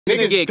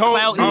Niggas get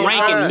clout and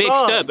ranking mixed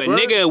up. And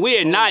nigga, we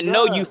did not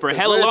know you for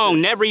hella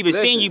long, never even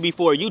seen you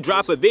before. You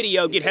drop a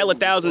video, get hella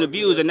thousands of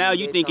views, and now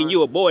you thinking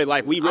you a boy.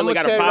 Like, we really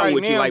got a problem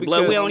with you. Like,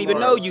 blood, we don't even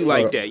know you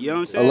like that. You know what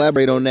I'm saying?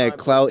 Elaborate on that,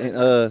 Clout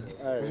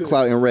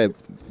and rep.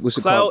 What's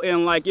the Clout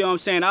and like, you know what I'm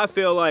saying? I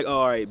feel like,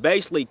 all right,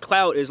 basically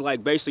Clout is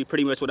like basically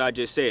pretty much what I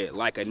just said.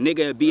 Like a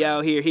nigga be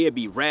out here, he'll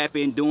be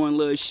rapping, doing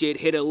little shit,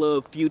 hit a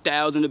little few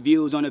thousand of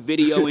views on a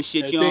video and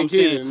shit, you know what I'm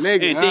saying?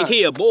 And think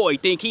he a boy,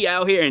 think he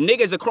out here. And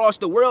niggas across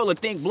the world will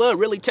think blood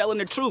really telling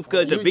the truth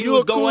because the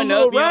views going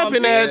up, you know what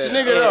I'm saying?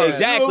 Nigga,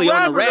 exactly,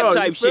 on the rap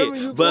type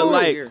shit. But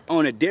like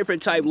on a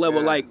different type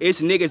level, like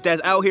it's niggas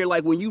that's out here,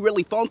 like when you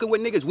really funking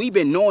with niggas, we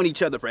been knowing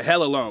each other for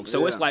hella long.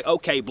 So it's like,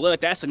 okay, blood,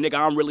 that's a nigga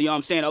I'm really, you know what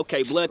I'm saying?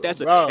 Okay, blood, that's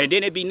a, and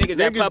then it be niggas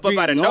that pop up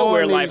out of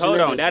nowhere like,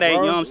 hold on, that ain't,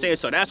 you know what I'm saying?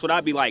 So that's what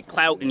I be like,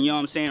 Clout and, you know what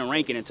I'm saying,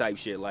 ranking and type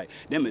shit. Like,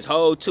 them is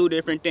whole two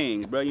different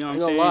things, bro, you know what I'm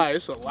saying? I ain't gonna lie,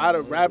 it's a lot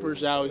of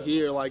rappers out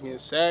here, like in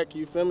Sac,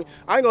 you feel me?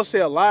 I ain't gonna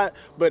say a lot,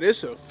 but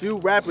it's a few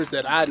rappers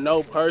that I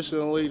know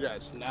personally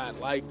that's not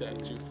like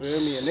that, you feel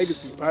me? And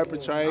niggas be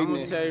perpetrating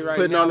and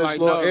putting on this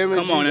little image.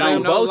 Come on, and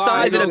on both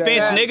sides of the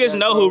fence, niggas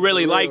know who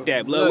really like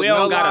that, blood. We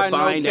don't gotta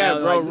find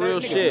out, bro, real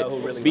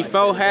shit.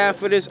 Before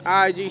half of this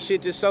IG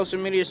shit, this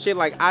social media shit,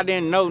 like, I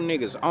didn't know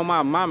niggas on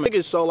my mama.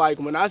 So like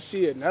when I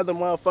see another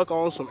motherfucker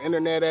on some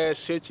internet ass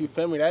shit, you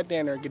feel me, that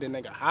damn near get a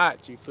nigga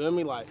hot, you feel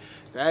me, like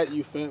that,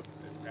 you feel me,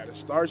 that'll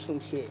start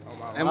some shit on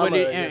my mama.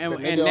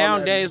 And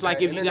nowadays,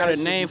 like if you got a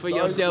name for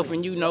yourself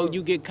and you know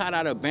you get caught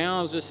out of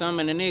bounds or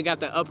something and they got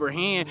the upper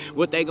hand,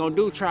 what they gonna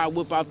do, try to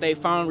whip out their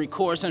phone,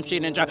 record some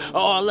shit and try,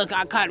 oh look,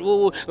 I caught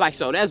woo. Like,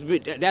 so that's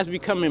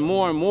becoming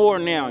more and more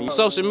now.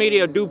 Social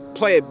media do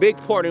play a big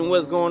part in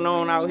what's going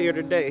on out here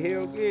today.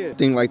 Hell yeah. I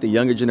think like the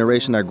younger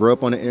generation that grew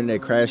up on the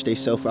internet crash they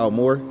self out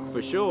more.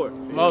 For sure.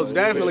 Most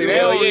definitely.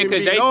 Hell yeah,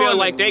 because they feel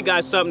like they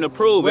got something to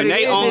prove, and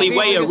they only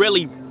way of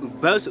really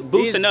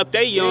boosting up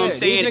they, you know what I'm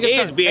saying,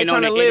 is being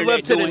on the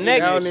internet. Trying to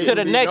live up to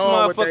the next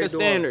motherfucker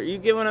standard. You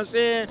get what I'm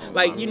saying?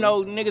 Like, you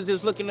know, niggas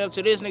is looking up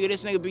to this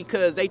nigga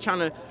because they trying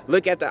to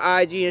look at the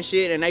IG and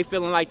shit and they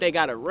feeling like they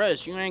got to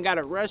rush. You ain't got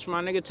to rush,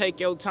 my nigga. Take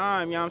your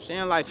time, you know what I'm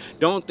saying? Like,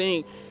 don't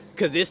think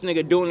because this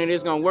nigga doing it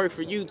is gonna work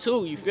for you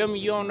too, you feel me?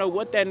 You don't know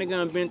what that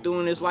nigga been through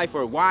in his life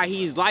or why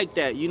he's like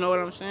that, you know what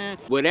I'm saying?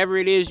 Whatever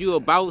it is you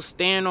about,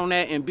 stand on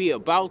that and be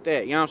about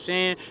that, you know what I'm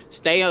saying?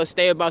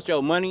 Stay about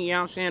your money, you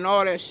know what I'm saying?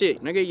 All that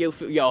shit, nigga,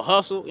 your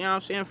hustle, you know what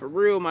I'm saying? For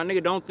real, my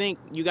nigga, don't think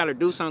you gotta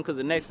do something because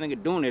the next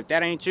nigga doing it. If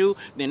that ain't you,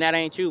 then that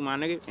ain't you, my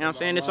nigga, you know what I'm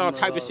saying? It's all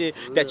type of shit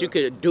that you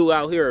could do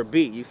out here or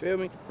be, you feel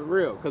me? For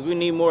real, because we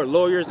need more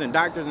lawyers and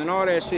doctors and all that shit.